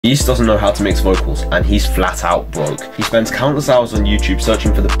East doesn't know how to mix vocals, and he's flat out broke. He spends countless hours on YouTube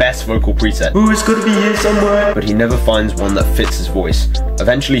searching for the best vocal preset. Ooh, it's gotta be here somewhere! But he never finds one that fits his voice.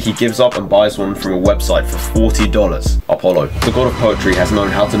 Eventually he gives up and buys one from a website for $40. Apollo, the god of poetry, has known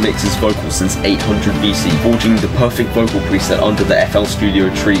how to mix his vocals since 800 BC, forging the perfect vocal preset under the FL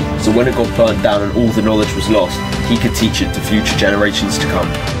Studio tree. So when it got burnt down and all the knowledge was lost, he could teach it to future generations to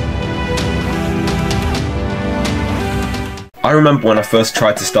come. I remember when I first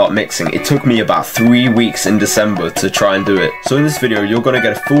tried to start mixing, it took me about 3 weeks in December to try and do it. So in this video, you're going to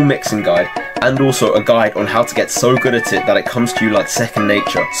get a full mixing guide and also a guide on how to get so good at it that it comes to you like second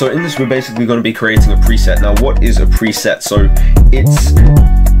nature. So in this, we're basically going to be creating a preset. Now, what is a preset? So it's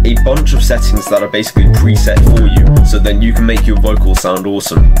a bunch of settings that are basically preset for you, so then you can make your vocals sound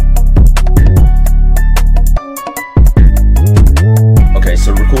awesome. Okay,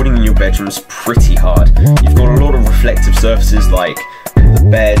 so recording in your bedroom's pretty hard. You've got a lot of reflective surfaces like the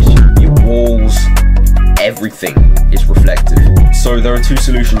bed, your walls, everything is reflective. So there are two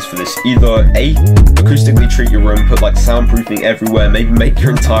solutions for this. Either A, acoustically treat your room, put like soundproofing everywhere, maybe make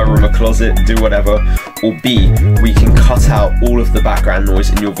your entire room a closet, do whatever. Or B, we can cut out all of the background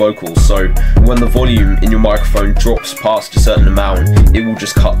noise in your vocals. So when the volume in your microphone drops past a certain amount, it will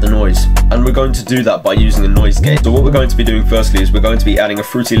just cut the noise. And we're going to do that by using a noise gate. So what we're going to be doing firstly is we're going to be adding a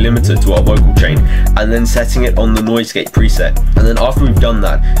fruity limiter to our vocal chain and then setting it on the noise gate preset. And then after we've done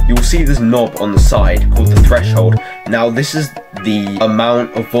that, you will see this knob on the side called the threshold. Now this is the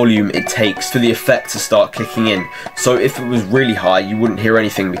amount of volume it takes for the effect to start kicking in. So if it was really high, you wouldn't hear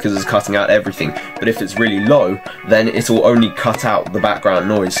anything because it's cutting out everything. But if it's really low, then it will only cut out the background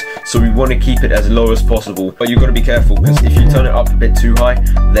noise. So we want to keep it as low as possible. But you've got to be careful, because if you turn it up a bit too high,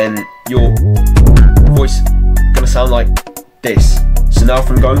 then your voice is going to sound like this. So now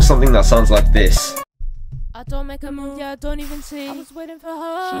from going something that sounds like this, I don't make a move, yeah, I don't even see. I was waiting for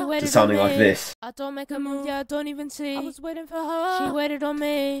her. She waited to sounding on like me. this. I don't make a move, yeah, I don't even see. I was waiting for her. She waited on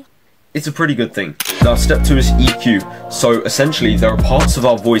me. It's a pretty good thing. Now step 2 is EQ. So essentially there are parts of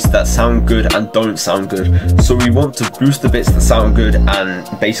our voice that sound good and don't sound good. So we want to boost the bits that sound good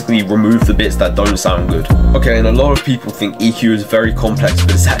and basically remove the bits that don't sound good. Okay, and a lot of people think EQ is very complex,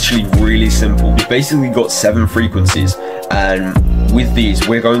 but it's actually really simple. We've basically got 7 frequencies, and with these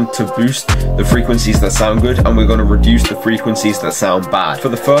we're going to boost the frequencies that sound good and we're going to reduce the frequencies that sound bad. For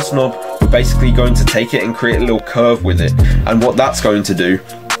the first knob, we're basically going to take it and create a little curve with it, and what that's going to do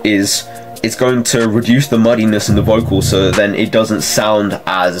is it's going to reduce the muddiness in the vocal, so then it doesn't sound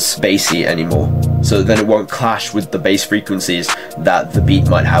as bassy anymore. So then it won't clash with the bass frequencies that the beat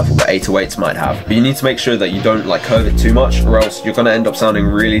might have or the 808s might have. But you need to make sure that you don't like curve it too much, or else you're going to end up sounding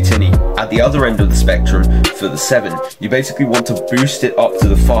really tinny. At the other end of the spectrum, for the 7, you basically want to boost it up to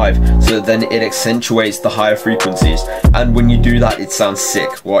the 5, so that then it accentuates the higher frequencies. And when you do that, it sounds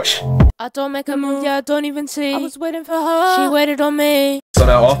sick. Watch. I don't make a move, yeah, I don't even see. I was waiting for her. She waited on me. So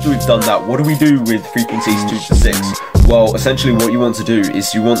now after we've done that, what do we do with frequencies 2 to 6? Well, essentially what you want to do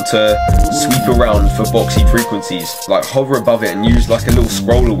is you want to sweep around for boxy frequencies, like hover above it and use like a little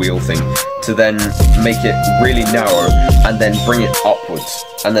scroller wheel thing to then make it really narrow and then bring it upwards.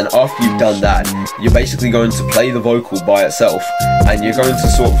 And then after you've done that, you're basically going to play the vocal by itself, and you're going to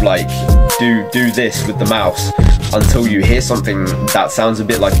sort of like do this with the mouse until you hear something that sounds a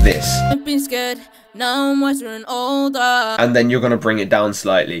bit like this. I've been scared. Now I'm wiser and older. And then you're going to bring it down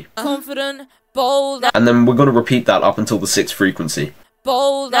slightly. Confident, bold. And then we're going to repeat that up until the 6th frequency.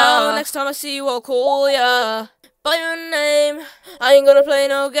 Bold. Now next time I see you, I'll call ya by your name. I ain't gonna play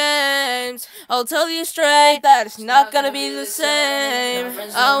no games. I'll tell you straight that it's not gonna be the same.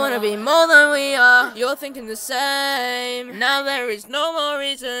 I wanna be more than we are. You're thinking the same. Now there is no more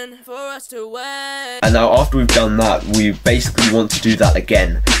reason for us to wait. And now after we've done that, we basically want to do that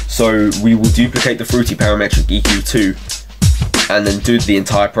again. So we will duplicate the fruity parametric EQ2 and then do the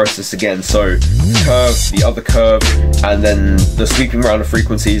entire process again. So curve, the other curve, and then the sweeping round of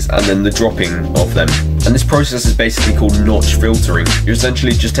frequencies, and then the dropping of them. And this process is basically called notch filtering. You're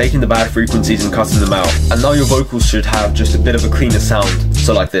essentially just taking the bad frequencies and cutting them out. And now your vocals should have just a bit of a cleaner sound.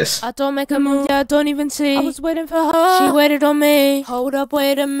 So like this. I don't make a move, yeah, I don't even see. I was waiting for her. She waited on me. Hold up,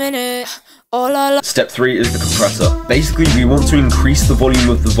 wait a minute. Step 3 is the compressor. Basically, we want to increase the volume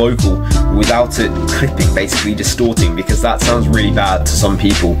of the vocal without it clipping, basically distorting, because that sounds really bad to some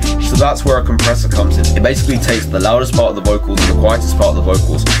people. So that's where a compressor comes in. It basically takes the loudest part of the vocals and the quietest part of the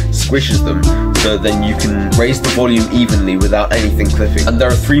vocals, squishes them, so then you can raise the volume evenly without anything clipping. And there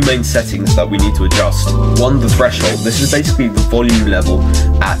are 3 main settings that we need to adjust. 1, the threshold. This is basically the volume level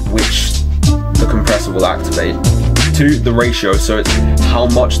at which the compressor will activate. 2 2, the ratio, so it's how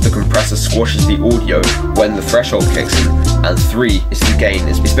much the compressor squashes the audio when the threshold kicks in. And 3 is the gain.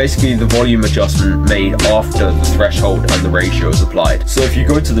 It's basically the volume adjustment made after the threshold and the ratio is applied. So if you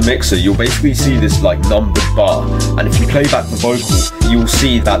go to the mixer, you'll basically see this like numbered bar, and if you play back the vocal, you'll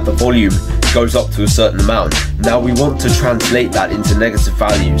see that the volume goes up to a certain amount. Now we want to translate that into negative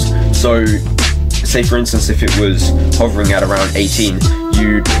values. So say for instance, if it was hovering at around 18,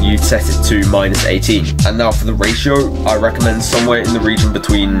 you'd set it to -18. And now for the ratio, I recommend somewhere in the region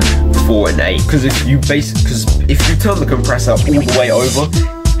between 4 and 8. Because if you turn the compressor all the way over,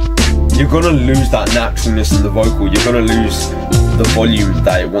 you're gonna lose that naturalness in the vocal. You're gonna lose the volume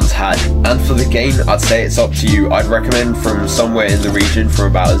that it once had. And for the gain, I'd say it's up to you. I'd recommend from somewhere in the region from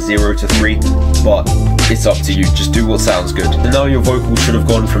about 0 to 3, but it's up to you. Just do what sounds good. And now your vocal should have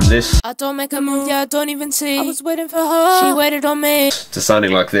gone from this, I don't make a move, yeah, I don't even see. I was waiting for her, she waited on me, to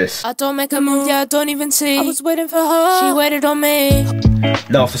sounding like this. I don't make a move, yeah, I don't even see. I was waiting for her, she waited on me.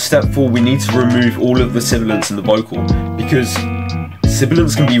 Now for step 4, we need to remove all of the sibilants in the vocal, because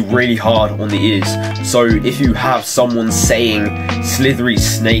sibilants can be really hard on the ears. So if you have someone saying slithery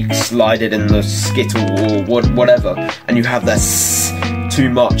snake slided in the skittle or whatever, and you have that s too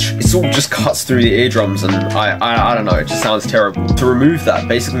much, it all just cuts through the eardrums, and I don't know, it just sounds terrible. To remove that,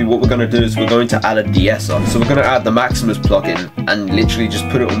 basically what we're going to do is we're going to add a de-esser. So we're going to add the Maximus plugin and literally just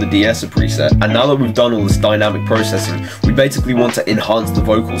put it on the de-esser preset. And now that we've done all this dynamic processing, we basically want to enhance the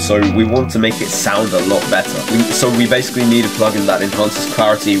vocal, so we want to make it sound a lot better. So we basically need a plugin that enhances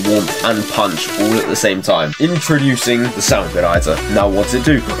clarity, warmth and punch all at the same time. Introducing the Sound Godizer. Now what's it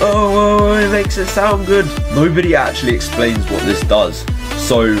do? Oh, it makes it sound good. Nobody actually explains what this does,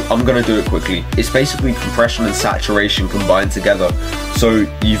 so I'm gonna do it quickly. It's basically compression and saturation combined together. So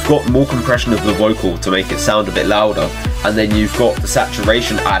you've got more compression of the vocal to make it sound a bit louder, and then you've got the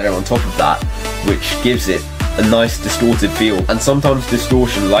saturation added on top of that, which gives it a nice distorted feel. And sometimes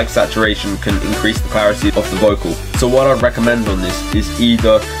distortion, like saturation, can increase the clarity of the vocal. So what I'd recommend on this is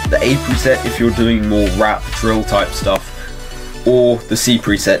either the A preset if you're doing more rap, drill type stuff, or the C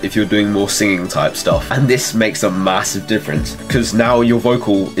preset if you're doing more singing type stuff. And this makes a massive difference, because now your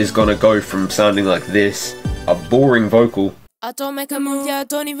vocal is gonna go from sounding like this, a boring vocal, I don't make a move, yeah, I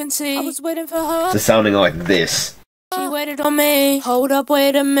don't even see. I was waiting for her, to sounding like this. she waited on me. Hold up,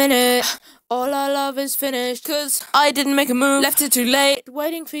 wait a minute. All our love is finished, cause I didn't make a move, left it too late,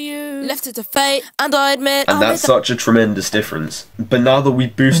 waiting for you, left it to fate, and I admit, and that's such a tremendous difference. But now that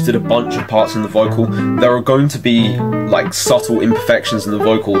we've boosted a bunch of parts in the vocal, there are going to be like subtle imperfections in the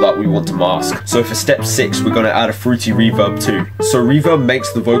vocal that we want to mask. So for step 6, we're going to add a fruity reverb too. So reverb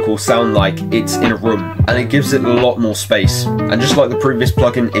makes the vocal sound like it's in a room, and it gives it a lot more space. And just like the previous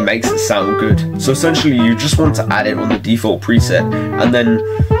plugin, it makes it sound good. So essentially you just want to add it on the default preset, and then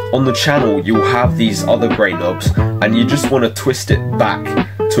on the channel you'll have these other grey knobs, and you just want to twist it back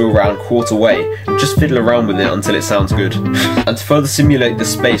to around quarter way. Just fiddle around with it until it sounds good. And to further simulate the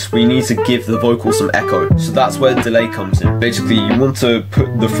space, we need to give the vocal some echo. So that's where delay comes in. Basically, you want to put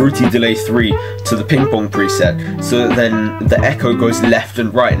the fruity delay 3 to the ping pong preset, so that then the echo goes left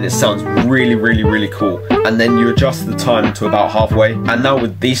and right and it sounds really, really, really cool. And then you adjust the time to about halfway. And now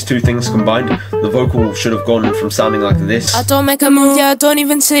with these two things combined, the vocal should have gone from sounding like this, I don't make a move, yeah, I don't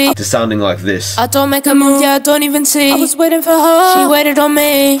even see, to sounding like this. I don't make a move, yeah, I don't even see. I was waiting for her, she waited on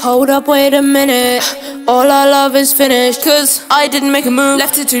me. Hold up, wait a minute. All our love is finished, cause I didn't make a move,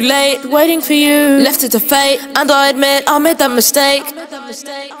 left it too late, waiting for you, left it to fate, and I admit I made that mistake.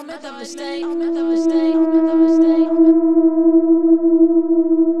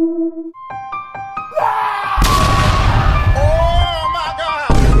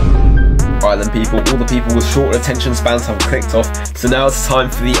 Alright then people, all the people with short attention spans have clicked off, so now it's time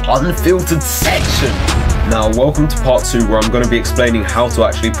for the unfiltered section. Now welcome to part 2, where I'm going to be explaining how to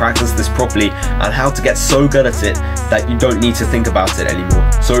actually practice this properly and how to get so good at it that you don't need to think about it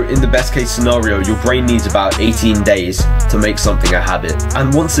anymore. So in the best case scenario, your brain needs about 18 days to make something a habit,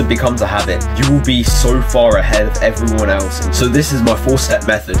 and once it becomes a habit, you will be so far ahead of everyone else. So this is my 4-step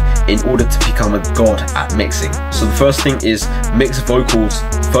method in order to become a god at mixing. So the first thing is mix vocals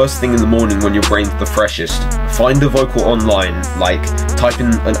first thing in the morning when your brain's the freshest. Find a vocal online, like type in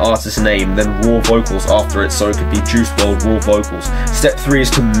an artist's name, then raw vocals after it, so it could be Juice WRLD raw vocals. Step 3 is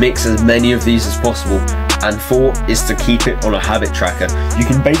to mix as many of these as possible, and 4 is to keep it on a habit tracker. You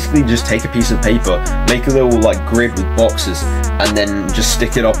can basically just take a piece of paper, make a little like grid with boxes, and then just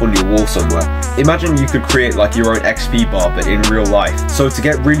stick it up on your wall somewhere. Imagine you could create like your own XP bar, but in real life. So to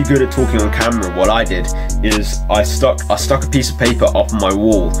get really good at talking on camera, what I did is I stuck a piece of paper up on my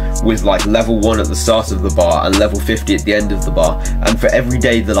wall with like level 1 at the start of the bar and level 50 at the end of the bar, and for every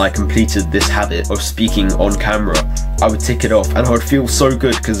day that I completed this habit of speaking on camera, I would tick it off, and I would feel so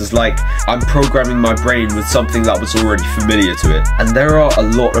good because it's like I'm programming my brain with something that was already familiar to it. And there are a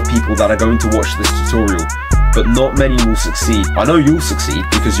lot of people that are going to watch this tutorial, but not many will succeed. I know you'll succeed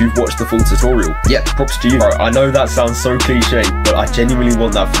because you've watched the full tutorial. Yeah, props to you. Bro, I know that sounds so cliche, but I genuinely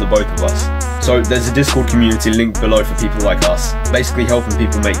want that for the both of us. So there's a Discord community linked below for people like us, basically helping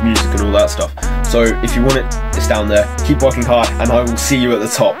people make music and all that stuff. So if you want it, it's down there. Keep working hard, and I will see you at the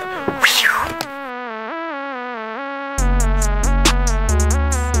top.